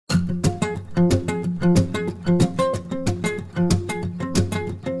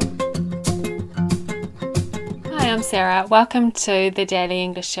Sarah, welcome to the Daily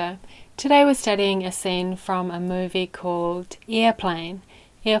English Show. Today we're studying a scene from a movie called Airplane.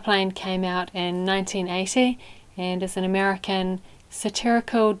 Airplane came out in 1980 and is an American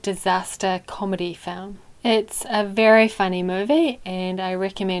satirical disaster comedy film. It's a very funny movie and I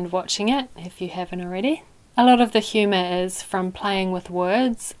recommend watching it if you haven't already. A lot of the humour is from playing with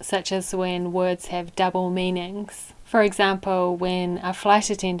words, such as when words have double meanings. For example, when a flight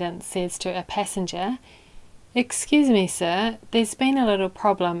attendant says to a passenger, "Excuse me, sir, there's been a little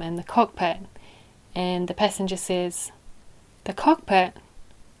problem in the cockpit." And the passenger says, "The cockpit?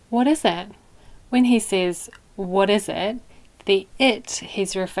 What is it?" When he says, "What is it?" the "it"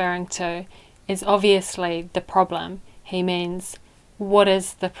 he's referring to is obviously the problem. He means, what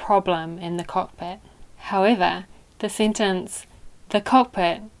is the problem in the cockpit? However, the sentence, "The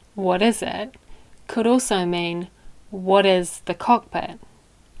cockpit, what is it?" could also mean, what is the cockpit?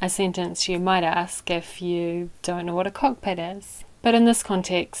 A sentence you might ask if you don't know what a cockpit is. But in this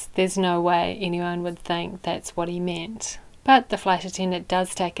context, there's no way anyone would think that's what he meant. But the flight attendant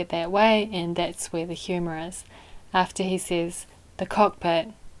does take it that way, and that's where the humour is. After he says, "The cockpit,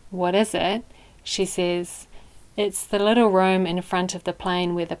 what is it?" she says, "It's the little room in front of the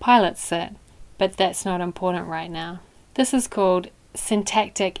plane where the pilots sit, but that's not important right now." This is called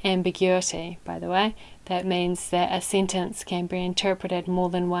syntactic ambiguity, by the way. That means that a sentence can be interpreted more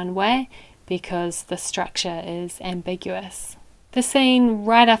than one way because the structure is ambiguous. The scene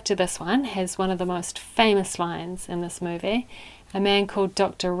right after this one has one of the most famous lines in this movie. A man called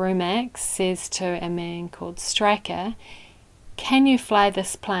Dr. Rumack says to a man called Stryker, "Can you fly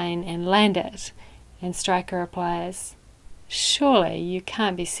this plane and land it?" And Stryker replies, "Surely you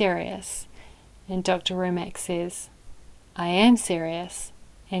can't be serious." And Dr. Rumack says, "I am serious,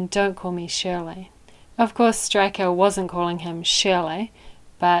 and don't call me Shirley." Of course, Stryker wasn't calling him Shirley,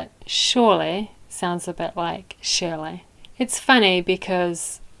 but surely sounds a bit like Shirley. It's funny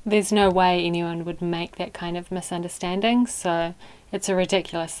because there's no way anyone would make that kind of misunderstanding, so it's a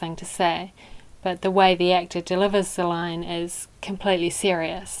ridiculous thing to say. But the way the actor delivers the line is completely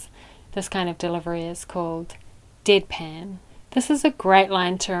serious. This kind of delivery is called deadpan. This is a great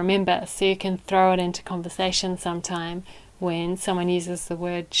line to remember, so you can throw it into conversation sometime when someone uses the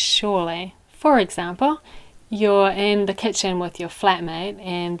word surely. For example, you're in the kitchen with your flatmate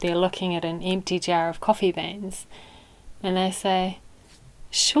and they're looking at an empty jar of coffee beans. And they say,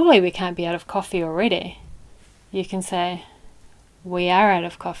 "Surely we can't be out of coffee already." You can say, "We are out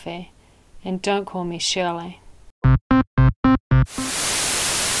of coffee, and don't call me Shirley."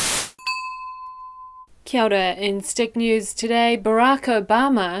 Kia ora. In Stick News today, Barack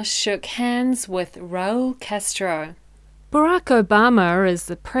Obama shook hands with Raul Castro. Barack Obama is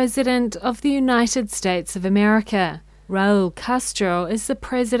the President of the United States of America. Raul Castro is the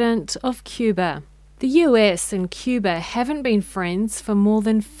President of Cuba. The US and Cuba haven't been friends for more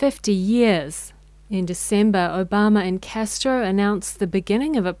than 50 years. In December, Obama and Castro announced the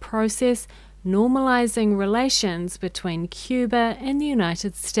beginning of a process normalizing relations between Cuba and the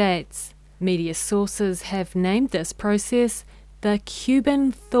United States. Media sources have named this process the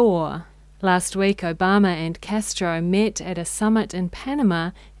Cuban Thaw. Last week, Obama and Castro met at a summit in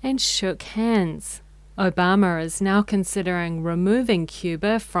Panama and shook hands. Obama is now considering removing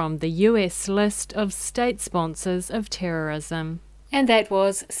Cuba from the US list of state sponsors of terrorism. And that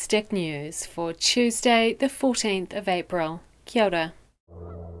was Stick News for Tuesday, the 14th of April. Kia ora.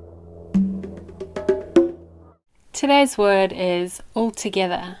 Today's word is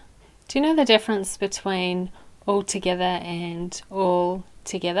altogether. Do you know the difference between altogether and all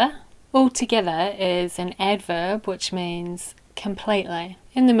together? Altogether is an adverb which means completely.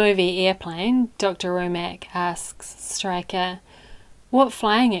 In the movie Airplane, Dr. Rumack asks Stryker, "What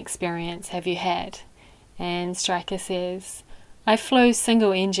flying experience have you had?" And Stryker says, "I flew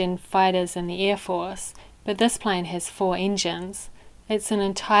single-engine fighters in the Air Force, but this plane has 4 engines. It's an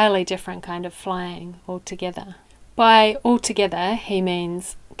entirely different kind of flying altogether." By altogether, he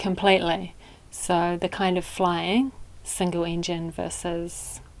means completely. So the kind of flying, single engine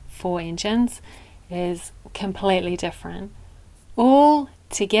versus 4 engines, is completely different. All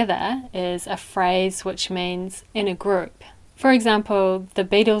together is a phrase which means in a group. For example, the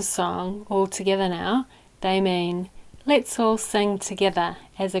Beatles song All Together Now, they mean let's all sing together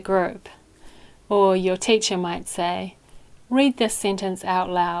as a group. Or your teacher might say, read this sentence out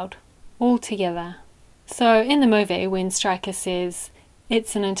loud, all together. So in the movie, when Stryker says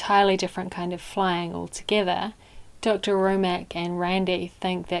it's an entirely different kind of flying altogether, Dr. Rumack and Randy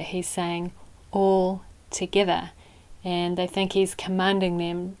think that he's saying all together, and they think he's commanding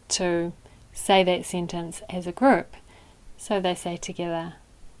them to say that sentence as a group. So they say together,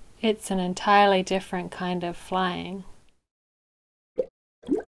 It's an entirely different kind of flying.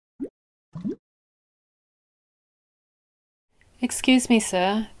 Excuse me,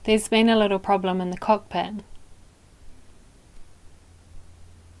 sir, there's been a little problem in the cockpit.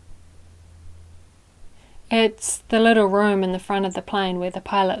 It's the little room in the front of the plane where the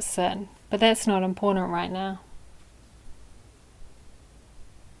pilots sit, but that's not important right now.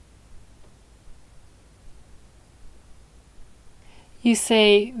 You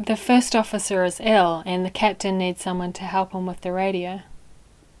see, the first officer is ill and the captain needs someone to help him with the radio.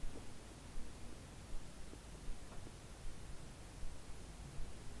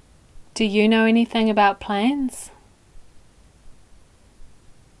 Do you know anything about planes?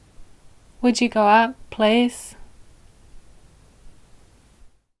 Would you go up, please?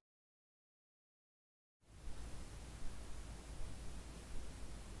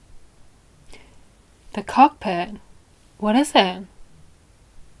 The cockpit? What is it?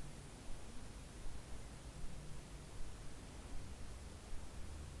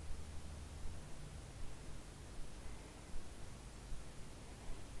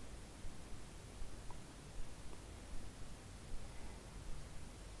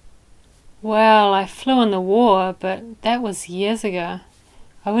 Well, I flew in the war, but that was years ago.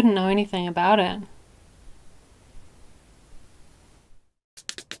 I wouldn't know anything about it.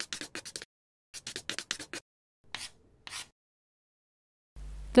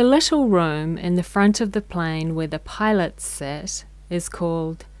 The little room in the front of the plane where the pilots sit is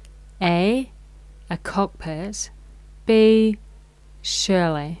called A, a cockpit, B,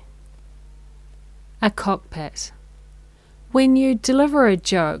 Shirley. A cockpit. When you deliver a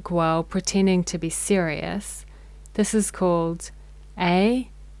joke while pretending to be serious, this is called A,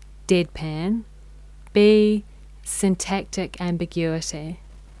 deadpan, B, syntactic ambiguity.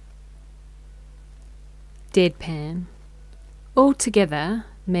 Deadpan. Altogether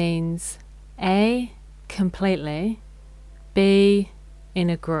means A, completely, B, in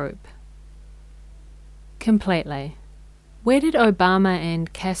a group. Completely. Where did Obama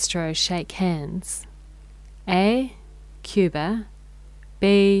and Castro shake hands? A, Cuba,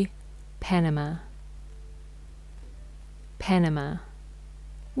 B, Panama. Panama.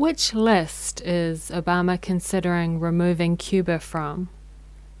 Which list is Obama considering removing Cuba from?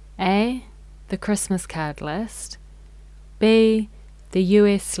 A, the Christmas card list, B, the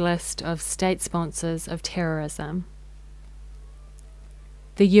US list of state sponsors of terrorism.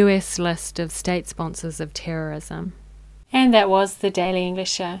 The US list of state sponsors of terrorism. And that was the Daily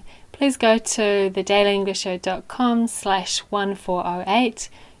English Show. Please go to thedailyenglishtshow.com/1408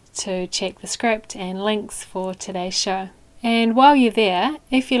 to check the script and links for today's show. And while you're there,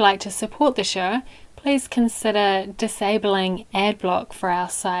 if you'd like to support the show, please consider disabling adblock for our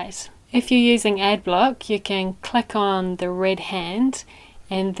site. If you're using adblock, you can click on the red hand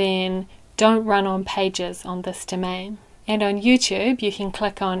and then don't run on pages on this domain. And on YouTube, you can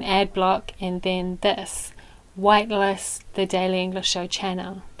click on adblock and then this. Whitelist the Daily English Show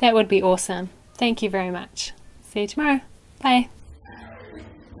channel. That would be awesome. Thank you very much. See you tomorrow. Bye.